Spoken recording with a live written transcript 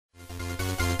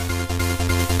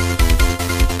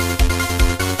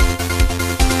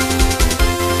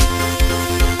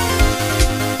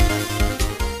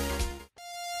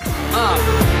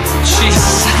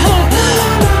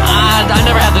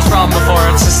album before.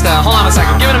 It's just, hold on a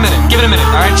second. Give it a minute. Give it a minute,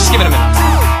 alright? Just give it a minute.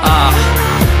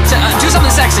 Do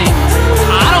something sexy.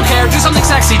 I don't care. Do something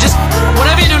sexy. Just,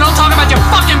 whatever you do, don't talk about your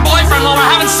fucking boyfriend while we're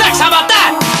having sex. How about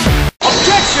that?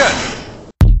 Objection!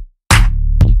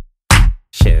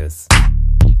 Shoes.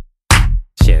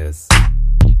 Shoes.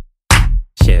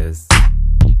 Shoes.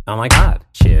 Oh my god,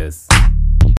 shoes.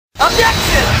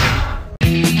 Objection!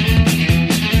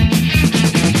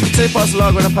 2 pints of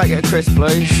lager and a packet of crisps,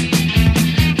 please.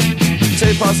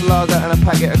 2 pints of lager and a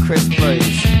packet of crisps,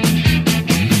 please.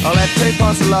 I'll have 2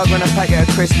 pints of lager and a packet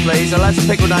of crisps, please. I'll have some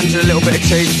pickled onions and a little bit of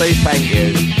cheese, please. Thank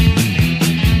you.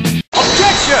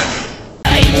 Objection!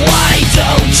 Hey, why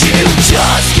don't you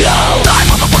just go? Die,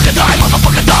 motherfucker, die,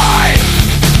 motherfucker, die!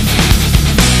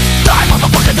 Die,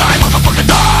 motherfucker, die, motherfucker,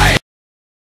 die!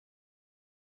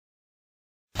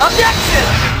 Objection!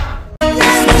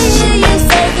 You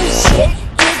say this shit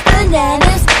is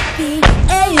bananas.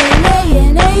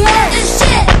 B-A-N-A-N-A-N. This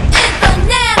shit is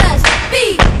bananas.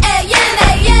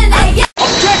 B-A-N-A-N-A-N.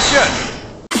 Objection!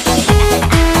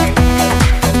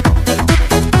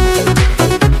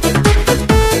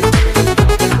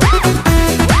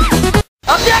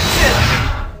 Objection!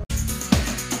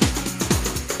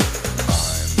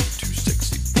 I'm too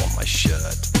sexy for my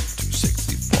shirt. Too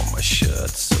sexy for my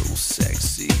shirt. So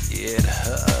sexy it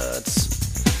hurts.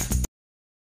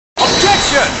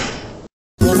 Objection!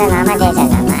 He's a llama, there's a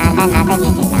llama, another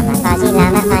little llama, fuzzy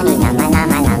llama, funny llama,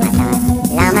 llama, llama, llama,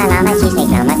 llama, llama, cheesesteak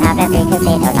llama, tablet, big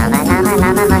potato llama, llama,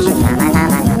 llama, mushroom llama,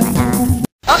 llama, llama, llama.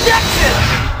 Objection!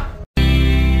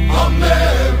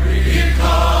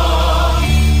 America,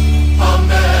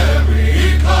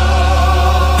 America,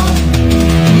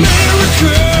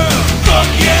 America,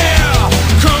 fuck yeah,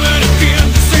 coming again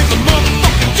to save the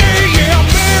motherfucking day, yeah,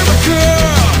 America,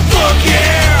 fuck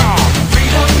yeah,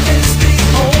 freedom is the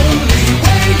only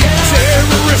way, yeah.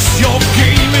 Terrorists, your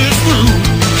game is through,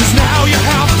 'cause now you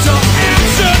have to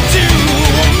answer to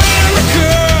America,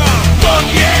 fuck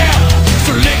yeah,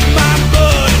 so lick my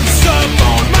blood and suck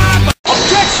on my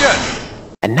Objection!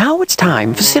 And now it's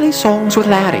time for Silly Songs with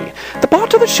Larry, the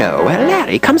part of the show where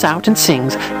Larry comes out and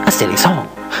sings a silly song.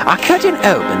 Our curtain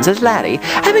opens as Larry,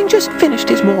 having just finished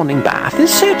his morning bath,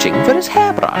 is searching for his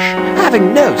hairbrush.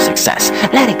 Having no success,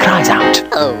 Larry cries out,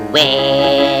 Oh,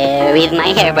 where is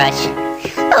my hairbrush?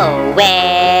 Oh,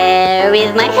 where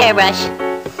is my hairbrush?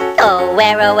 Oh,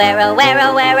 where, oh, where, oh, where,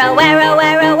 oh, where, oh, where, oh,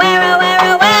 where, oh, where, oh, where,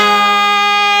 oh,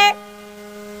 where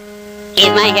is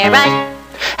my hairbrush?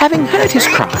 Having heard his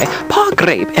cry, Pa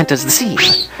Grape enters the scene.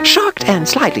 Shocked and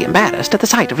slightly embarrassed at the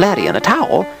sight of Larry in a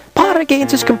towel, Pa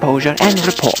regains his composure and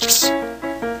reports.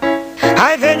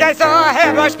 I think I saw a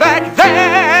hairbrush back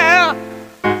there!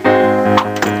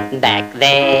 Back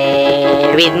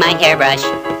there is my hairbrush.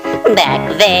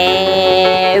 Back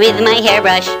there is my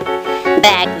hairbrush.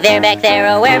 Back there,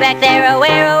 oh, where, back there, oh,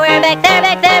 where, back there,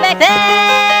 back there, back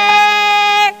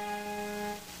there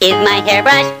is my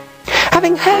hairbrush.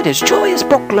 Having heard his joyous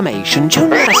proclamation,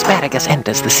 Junior Asparagus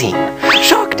enters the scene.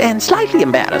 Shocked and slightly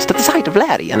embarrassed at the sight of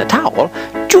Larry in a towel,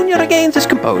 Junior regains his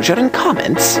composure and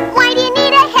comments, Why do you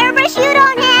need a hairbrush? You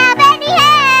don't have any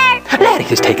hair! Larry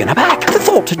is taken aback. The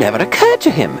thought had never occurred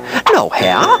to him. No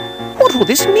hair? What will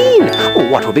this mean?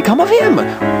 What will become of him?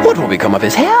 What will become of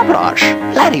his hairbrush?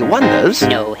 Larry wonders.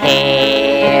 No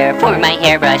hair for my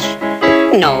hairbrush.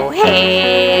 No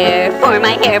hair for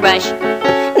my hairbrush.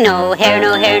 No hair,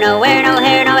 no hair, nowhere, no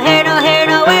hair, no hair, no hair,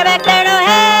 nowhere, back there, no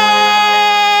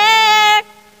hair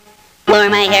for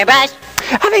my hairbrush.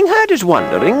 Having heard his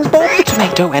wonderings, Bob the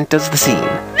Tomato enters the scene.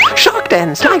 Shocked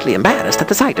and slightly embarrassed at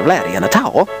the sight of Larry in a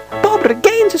towel, Bob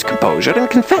regains his composure and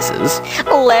confesses,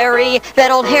 Larry, that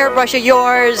old hairbrush of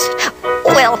yours,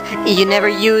 well, you never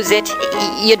use it.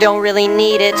 You don't really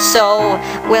need it, so,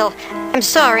 well, I'm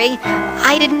sorry.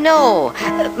 I didn't know.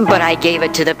 But I gave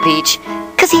it to the Peach,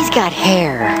 'cause he's got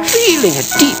hair. Feeling a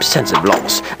deep sense of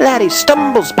loss, Larry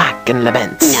stumbles back and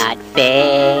laments. Not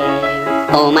fair,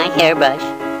 oh my hairbrush.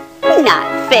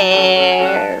 Not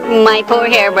fair, my poor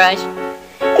hairbrush.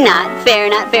 Not fair,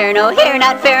 no hair,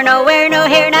 not fair, nowhere, no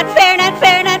hair, not fair, not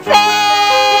fair, not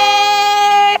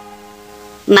fair.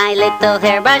 My little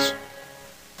hairbrush.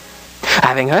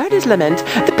 Having heard his lament,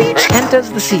 the Peach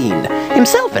enters the scene.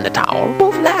 Himself in a towel,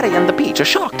 both Larry and the Peach are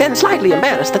shocked and slightly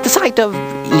embarrassed at the sight of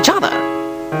each other.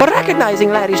 But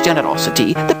recognizing Larry's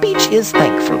generosity, the Peach is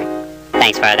thankful.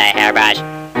 Thanks for the hairbrush.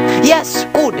 Yes,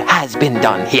 good has been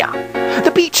done here.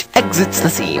 The Peach exits the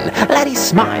scene. Larry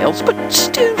smiles, but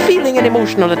still feeling an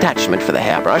emotional attachment for the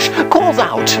hairbrush, calls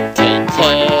out, Take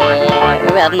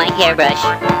care of my hairbrush.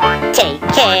 Take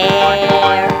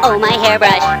care, oh my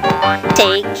hairbrush.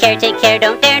 Take care,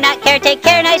 don't dare not care. Take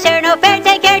care, nice hair, no fair.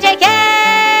 Take care, take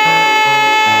care.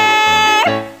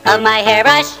 my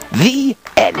hairbrush.